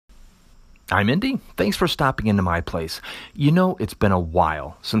I'm Indy. Thanks for stopping into my place. You know, it's been a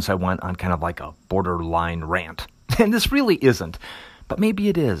while since I went on kind of like a borderline rant. And this really isn't, but maybe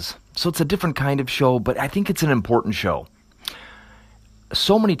it is. So it's a different kind of show, but I think it's an important show.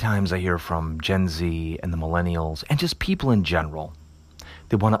 So many times I hear from Gen Z and the millennials and just people in general.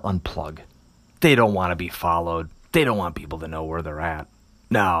 They want to unplug. They don't want to be followed. They don't want people to know where they're at.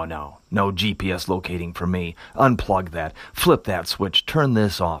 No GPS locating for me. Unplug that. Flip that switch. Turn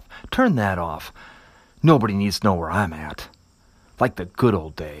this off. Turn that off. Nobody needs to know where I'm at. Like the good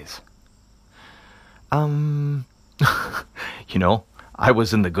old days. You know, I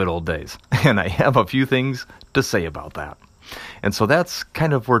was in the good old days, and I have a few things to say about that. And so that's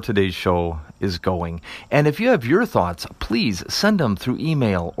kind of where today's show is going. And if you have your thoughts, please send them through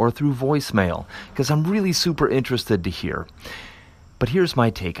email or through voicemail, because I'm really super interested to hear. But here's my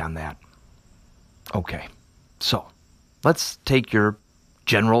take on that. Okay, so let's take your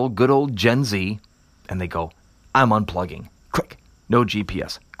general good old Gen Z, and they go, I'm unplugging. Click. No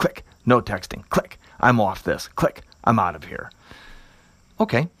GPS. Click. No texting. Click. I'm off this. Click. I'm out of here.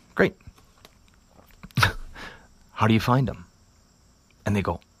 Okay, great. How do you find them? And they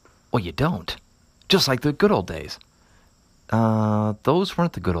go, well, you don't. Just like the good old days. Those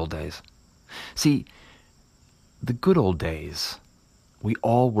weren't the good old days. See, the good old days, we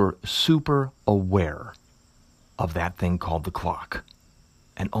all were super aware of that thing called the clock.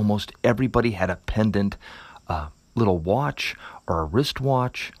 And almost everybody had a pendant, a little watch or a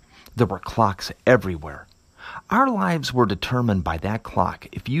wristwatch. There were clocks everywhere. Our lives were determined by that clock.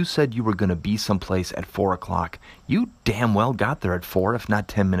 If you said you were going to be someplace at 4 o'clock, you damn well got there at 4, if not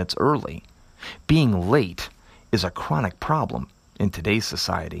 10 minutes early. Being late is a chronic problem in today's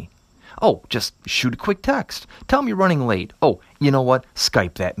society. Oh, just shoot a quick text. Tell me you're running late. Oh, you know what?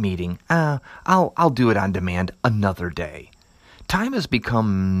 Skype that meeting. I'll do it on demand another day. Time has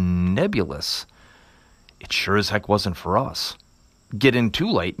become nebulous. It sure as heck wasn't for us. Get in too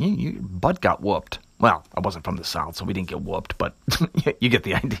late, your butt got whooped. Well, I wasn't from the South, so we didn't get whooped, but you get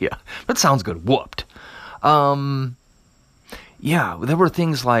the idea. That sounds good, whooped. Yeah, there were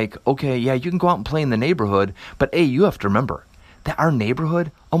things like, okay, yeah, you can go out and play in the neighborhood, but hey, you have to remember that our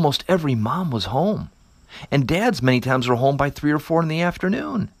neighborhood, almost every mom was home. And dads many times were home by 3 or 4 in the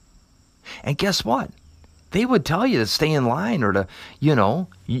afternoon. And guess what? They would tell you to stay in line or to,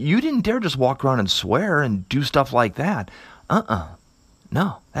 you didn't dare just walk around and swear and do stuff like that.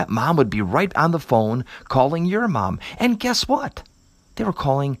 No, that mom would be right on the phone calling your mom. And guess what? They were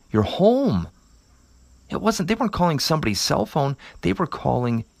calling your home. They weren't calling somebody's cell phone. They were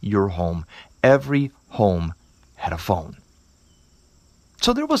calling your home. Every home had a phone.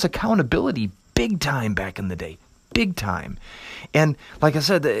 So there was accountability big time back in the day. Big time. And like I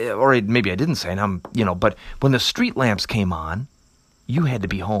said, or maybe I didn't say it, but when the street lamps came on, you had to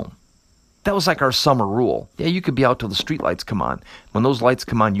be home. That was like our summer rule. Yeah, you could be out till the street lights come on. When those lights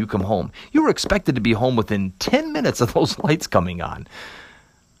come on, you come home. You were expected to be home within 10 minutes of those lights coming on,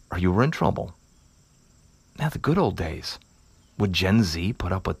 or you were in trouble. Now, the good old days. Would Gen Z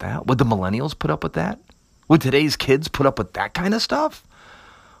put up with that? Would the millennials put up with that? Would today's kids put up with that kind of stuff?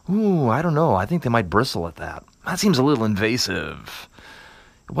 Ooh, I don't know. I think they might bristle at that. That seems a little invasive.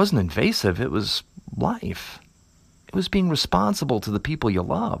 It wasn't invasive. It was life. It was being responsible to the people you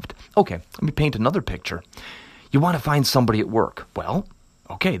loved. Okay, let me paint another picture. You want to find somebody at work. Well,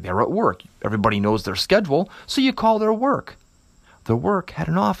 okay, they're at work. Everybody knows their schedule, so you call their work. Their work had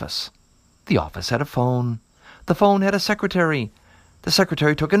an office. The office had a phone. The phone had a secretary. The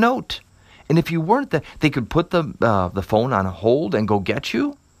secretary took a note. And if you weren't there, they could put the phone on hold and go get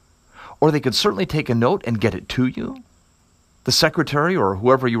you. Or they could certainly take a note and get it to you. The secretary or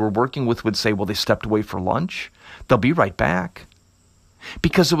whoever you were working with would say, well, they stepped away for lunch. They'll be right back.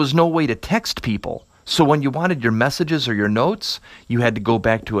 Because there was no way to text people. So when you wanted your messages or your notes, you had to go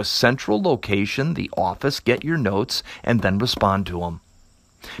back to a central location, the office, get your notes, and then respond to them.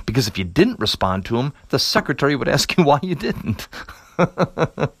 Because if you didn't respond to them, the secretary would ask you why you didn't.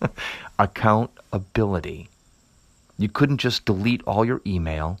 Accountability. You couldn't just delete all your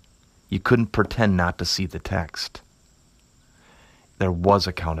email. You couldn't pretend not to see the text. There was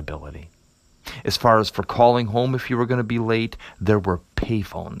accountability. As far as for calling home if you were going to be late, there were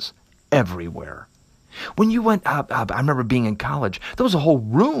payphones everywhere. When you went up, I remember being in college, there was a whole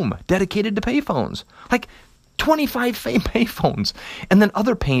room dedicated to payphones. Like 25 payphones. And then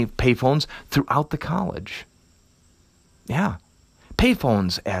other payphones throughout the college. Yeah.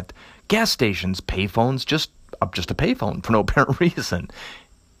 Payphones at gas stations, payphones, just a payphone for no apparent reason.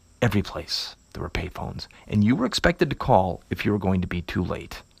 Every place there were payphones. And you were expected to call if you were going to be too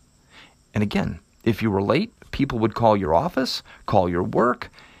late. And again, if you were late, people would call your office, call your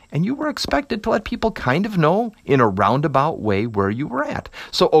work, And you were expected to let people kind of know in a roundabout way where you were at.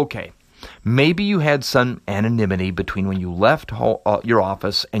 So, okay, maybe you had some anonymity between when you left your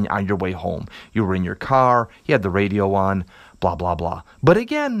office and on your way home. You were in your car, you had the radio on, blah, blah, blah. But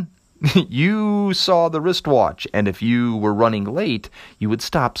again, you saw the wristwatch, and if you were running late, you would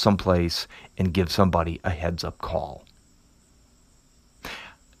stop someplace and give somebody a heads-up call.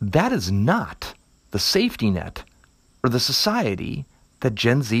 That is not the safety net or the society that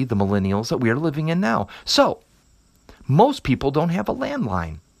Gen Z, the millennials, that we are living in now. So, most people don't have a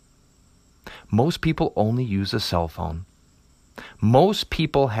landline. Most people only use a cell phone. Most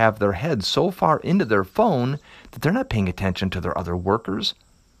people have their heads so far into their phone that they're not paying attention to their other workers.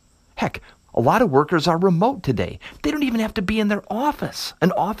 Heck, a lot of workers are remote today. They don't even have to be in their office.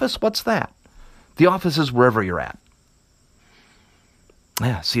 An office, what's that? The office is wherever you're at.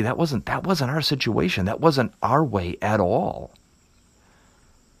 Yeah, see, that wasn't our situation. That wasn't our way at all.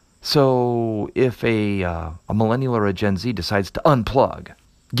 So if a millennial or a Gen Z decides to unplug,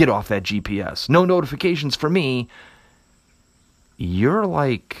 get off that GPS, no notifications for me, you're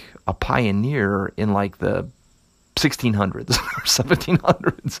like a pioneer in like the 1600s or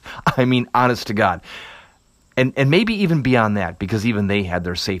 1700s. I mean, honest to God. And maybe even beyond that, because even they had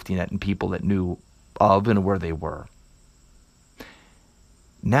their safety net and people that knew of and where they were.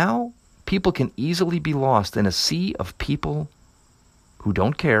 Now, people can easily be lost in a sea of people who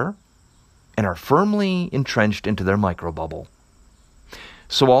don't care and are firmly entrenched into their microbubble.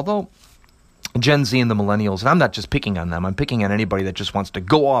 So although Gen Z and the millennials, and I'm not just picking on them, I'm picking on anybody that just wants to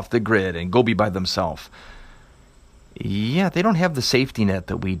go off the grid and go be by themselves. Yeah, they don't have the safety net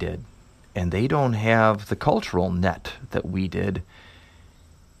that we did. And they don't have the cultural net that we did.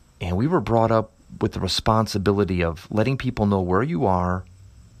 And we were brought up with the responsibility of letting people know where you are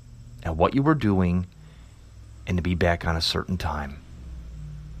and what you were doing and to be back on a certain time.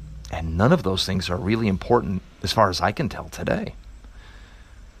 And none of those things are really important as far as I can tell today.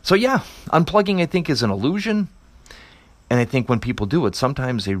 So yeah, unplugging I think is an illusion. And I think when people do it,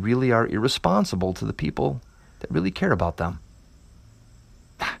 sometimes they really are irresponsible to the people that really care about them.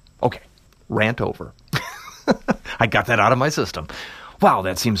 Okay, rant over. I got that out of my system. Wow,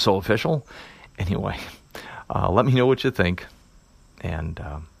 that seems so official. Anyway, let me know what you think. And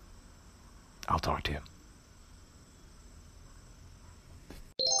I'll talk to you.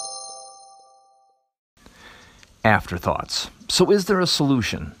 Afterthoughts. So is there a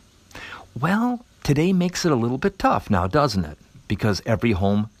solution? Well, today makes it a little bit tough now, doesn't it? Because every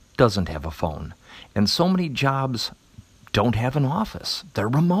home doesn't have a phone. And so many jobs don't have an office. They're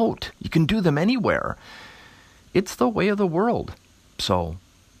remote. You can do them anywhere. It's the way of the world. So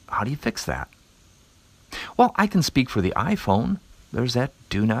how do you fix that? Well, I can speak for the iPhone. There's that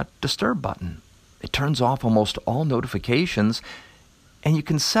Do Not Disturb button. It turns off almost all notifications, and you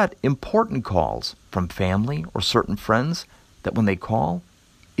can set important calls from family or certain friends that when they call,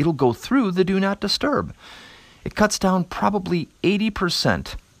 it'll go through the Do Not Disturb. It cuts down probably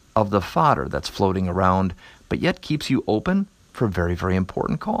 80% of the fodder that's floating around, but yet keeps you open for very, very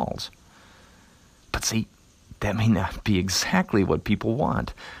important calls. But see, that may not be exactly what people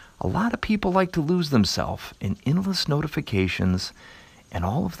want. A lot of people like to lose themselves in endless notifications and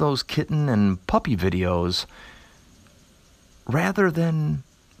all of those kitten and puppy videos rather than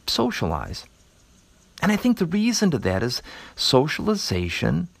socialize. And I think the reason to that is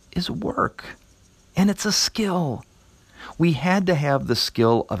socialization is work, and it's a skill. We had to have the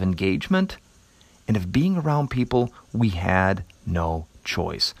skill of engagement and of being around people. We had no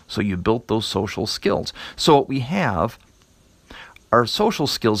choice. So you built those social skills. So what we have are social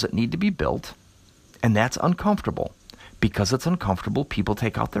skills that need to be built, and that's uncomfortable. Because it's uncomfortable, people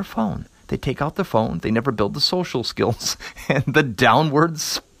take out their phone. They take out the phone, they never build the social skills, and the downward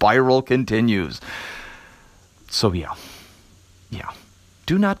spiral continues. So yeah.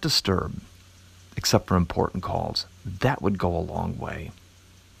 Do not disturb, except for important calls. That would go a long way.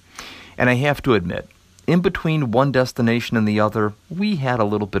 And I have to admit, in between one destination and the other, we had a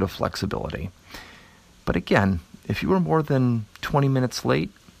little bit of flexibility. But again, if you were more than 20 minutes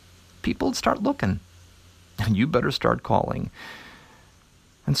late, people would start looking. And you better start calling.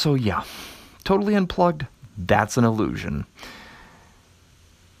 And so yeah, totally unplugged, that's an illusion.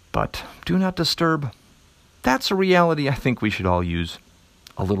 But do not disturb, that's a reality I think we should all use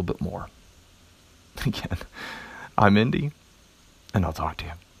a little bit more. Again, I'm Indy, and I'll talk to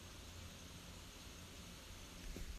you.